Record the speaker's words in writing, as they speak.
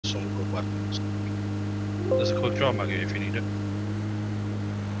weapons. There's a quick draw mag here if you need it.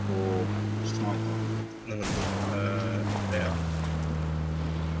 Or sniper. No. Yeah.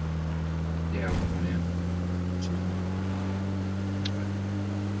 Yeah, I've got one here.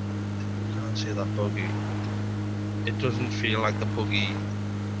 Can't see that buggy. It doesn't feel like the buggy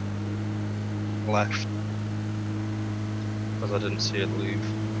left. Because I didn't see it leave.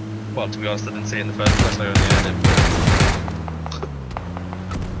 Well, to be honest, I didn't see it in the first place, I only heard it.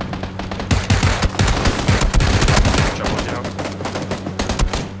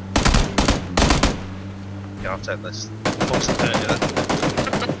 Yeah, I'll take this. What's the 30 then?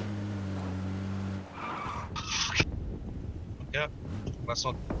 Yeah, let's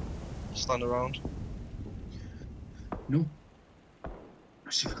not stand around. No.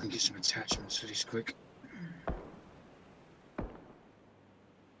 Let's see if I can get some attachments for this quick.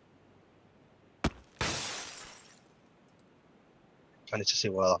 I need to see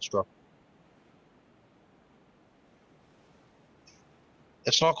where that's dropped.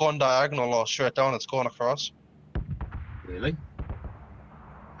 It's not going diagonal or straight down, it's going across. Really?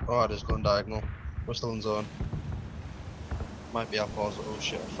 Oh, it is going diagonal. We're still in zone. Might be up or oh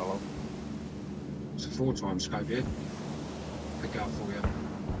shit, I fell out. It's a 4x scope here. Pick it up for you.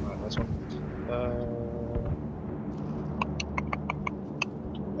 Right, nice one.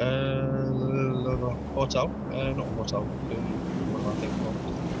 Hotel? Not hotel. What am I thinking of?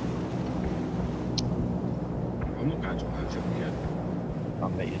 I'm not going to a hotel yet. I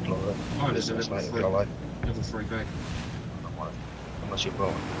bet you'd love it. Oh, there's a level 3. Like. Level 3 bag. I don't want it. Unless you're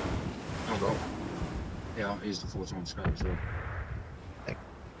blowing. Oh, God. Yeah, here's the 4x scope as well.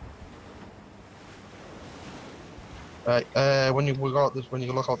 Right, when you look out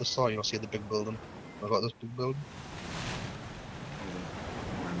the store, you'll see the big building. I got this big building.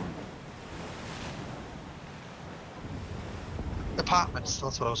 Apartments,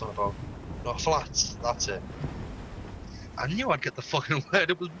 that's what I was on about. No, flats, that's it. I knew I'd get the fucking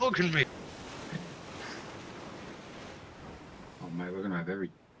word, it was bugging me. Oh, mate, we're going to have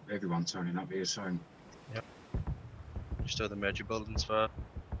everyone turning up here soon. Yep. Just do the major buildings first.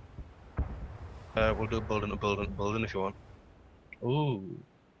 We'll do building to building to building if you want. Ooh.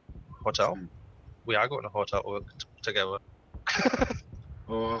 Hotel? We are going to hotel to work together.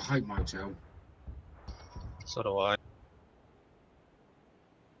 Oh, I hate motel. So do I.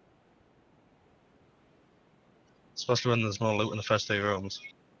 Especially when there's no loot in the first 2 rooms.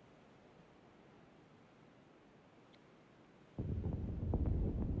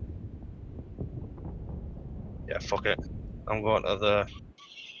 Yeah, fuck it. I'm going to the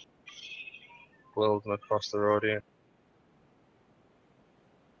building across the road here.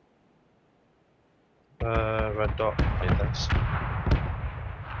 Red dot. Need this.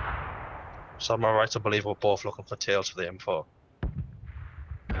 So am I right to believe we're both looking for tails for the M4?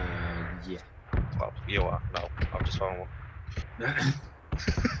 Yeah. Well, you are. No, I've just found one.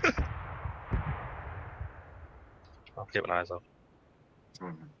 I'll keep an eye out.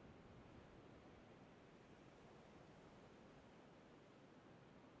 Right, man.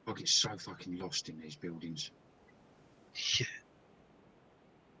 I get so fucking lost in these buildings. Yeah.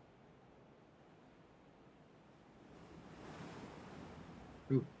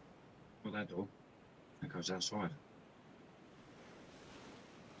 Ooh, not that door. That goes outside.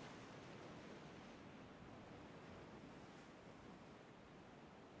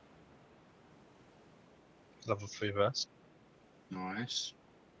 Level 3 vest. Nice.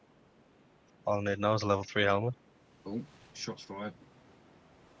 All I need now is a level 3 helmet. Oh, shots fired.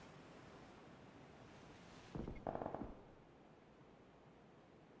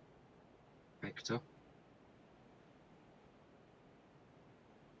 Vector.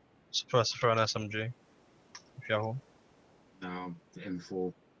 Suppressor for an SMG. If you have one. No, the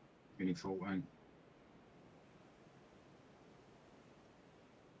M4 Mini 14.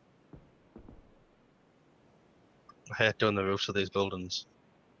 I hate doing the roofs of these buildings.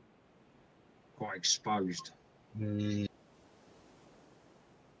 Quite exposed. Now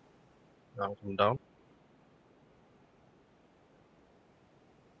I'm coming down.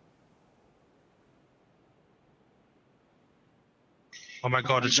 Oh my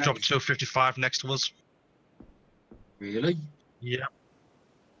god, it's dropped 255 next to us. Really? Yeah.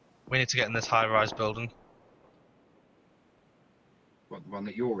 We need to get in this high-rise building. What, the one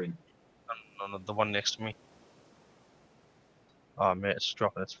that you're in? No, the one next to me. Oh mate, it's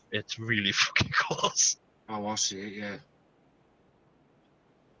dropping. It's really fucking close. Oh, I see it, yeah.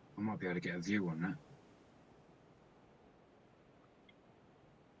 I might be able to get a view on that.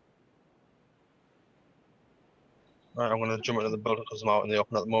 Right, I'm gonna jump into the building because I'm out in the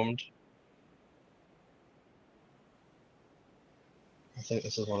open at the moment. I think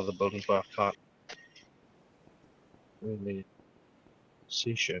this is one of the buildings where I can't really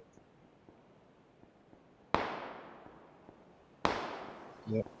see shit.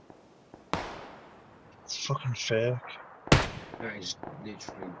 Yep. It's fucking fake. That is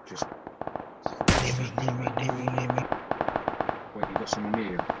literally just. Near me. Wait, you got someone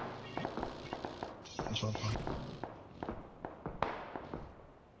near you? There's one point.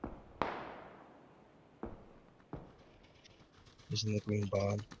 He's in the green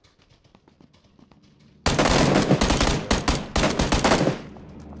barn.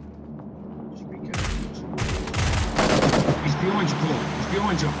 Just be careful. He's behind you, Paul. He's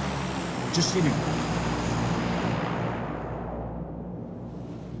behind you. I've just seen him.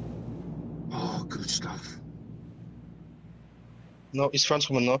 Oh, good stuff. No, his friend's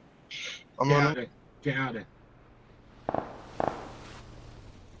coming though. I'm Get out running. of there. Get out of there.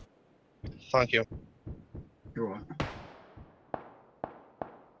 Thank you. You're all right.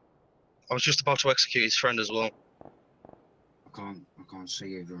 I was just about to execute his friend as well. I can't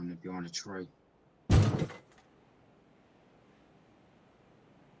see either, and they're behind a tree. Getting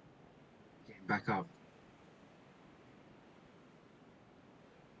back up.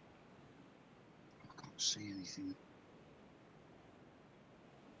 I can't see anything.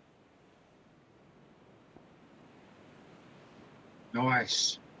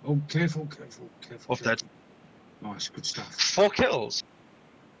 Nice. Oh, careful. Off dead. Nice, good stuff. 4 kills.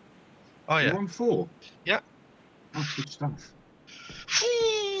 Oh yeah. You're on 4? Yeah. Oh, good stuff.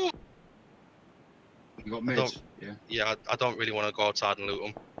 You got I don't- meds? Yeah. Yeah, I don't really want to go outside and loot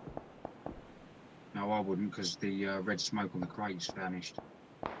them. No, I wouldn't, because the red smoke on the crate's vanished.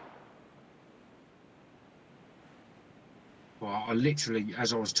 Well, I literally,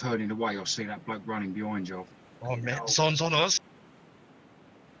 as I was turning away, I see that bloke running behind you. Oh mate, the sun's on us.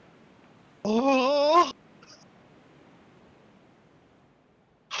 Oh!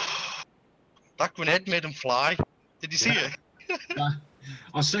 That grenade made him fly. Did you see it?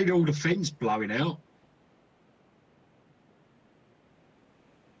 I seen all the fins blowing out.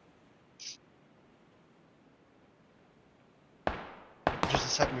 Just a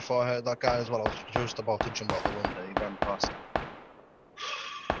second before I heard that guy as well, I was just about to jump out the window. He ran past.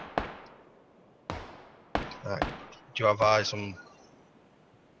 Right. Do you have eyes on?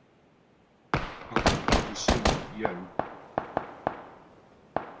 I can see you.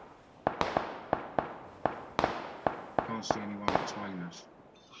 Can't see anyone between us.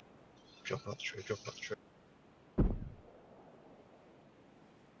 Jump off the tree. Are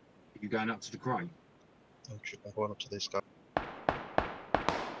you going up to the crate? I'm going up to this guy.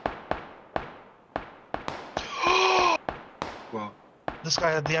 Well, This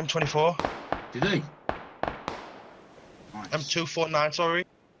guy had the M24. did he? Nice. M249, sorry.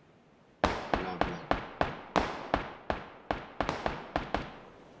 Lovely.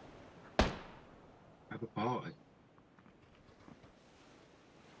 Have a party.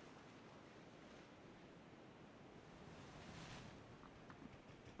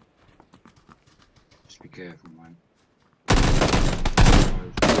 Just be careful, man.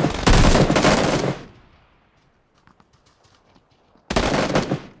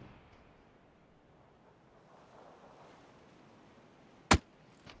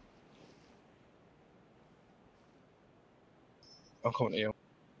 I'm coming to you.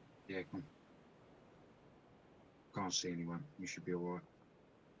 Yeah, come on. Can't see anyone. You should be alright.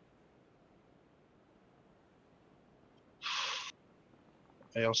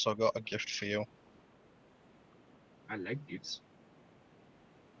 I also got a gift for you. I like gifts.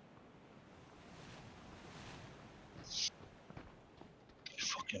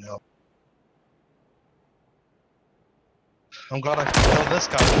 Fucking hell. I'm glad I killed this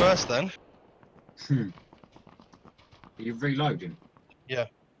guy first then. Are you reloading? Yeah.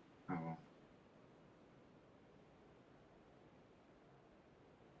 Oh, well.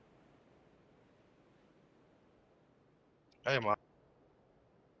 Hey man.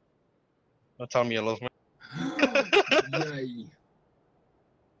 Don't tell me you love me. Yay. Do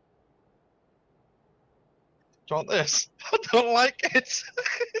you want this? I don't like it.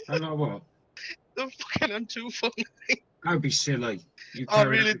 I know what? The fucking M249. Don't be silly. You I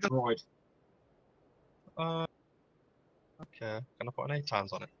carried really out the pride. Okay. Can I put an 8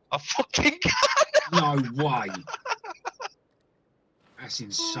 times on it? I fucking No way. That's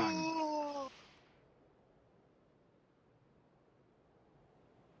insane.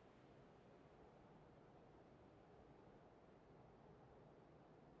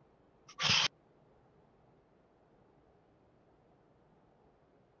 can.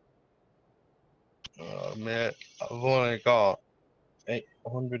 Oh, mate, I've only got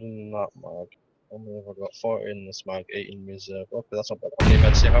 800 in that mag. Only ever got 40 in this mag, 8 in reserve. Okay, that's not bad. How many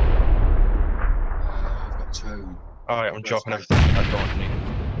meds do you have? I've got 2. Alright, I'm That's dropping fine. everything I don't need.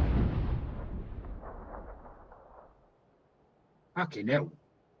 Fucking hell.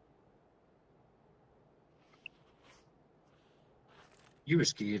 You were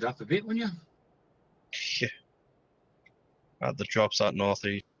scared up a bit, weren't you? Yeah. At the drops at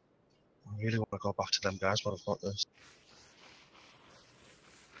northeast. I really want to go back to them guys, but I've got this.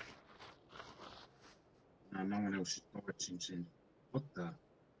 No, no one else is died since then. What the?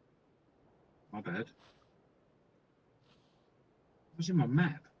 My bad. What's in my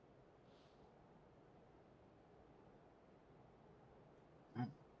map? Oh.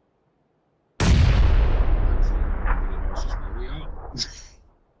 Hopefully no one realises where we are.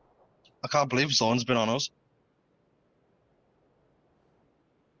 I can't believe someone's been on us.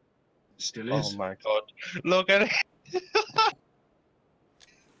 It still Oh is. my god. Look at it.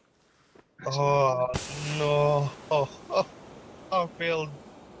 That's Oh lovely. no. I feel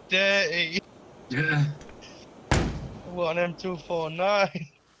dirty. Yeah. What an M249.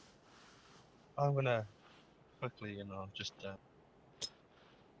 I'm gonna quickly, just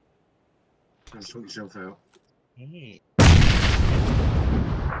Don't sort yourself out. mm.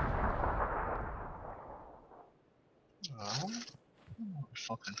 Oh,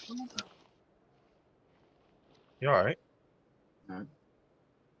 fucking fun. You alright? No.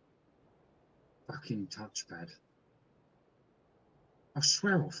 Fucking touchpad. I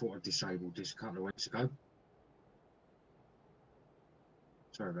swear I thought I disabled this a couple of weeks ago.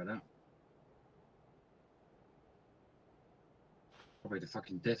 Sorry about that. Probably the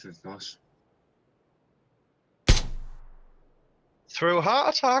fucking death of us. Through a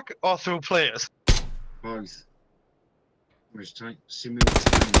heart attack or through players? Both. Almost take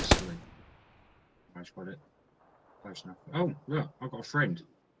simultaneously. I got it. Close enough. Oh, look, I've got a friend.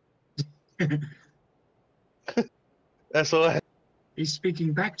 SOS. He's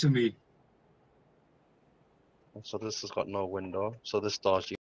speaking back to me. So this has got no window, so this door's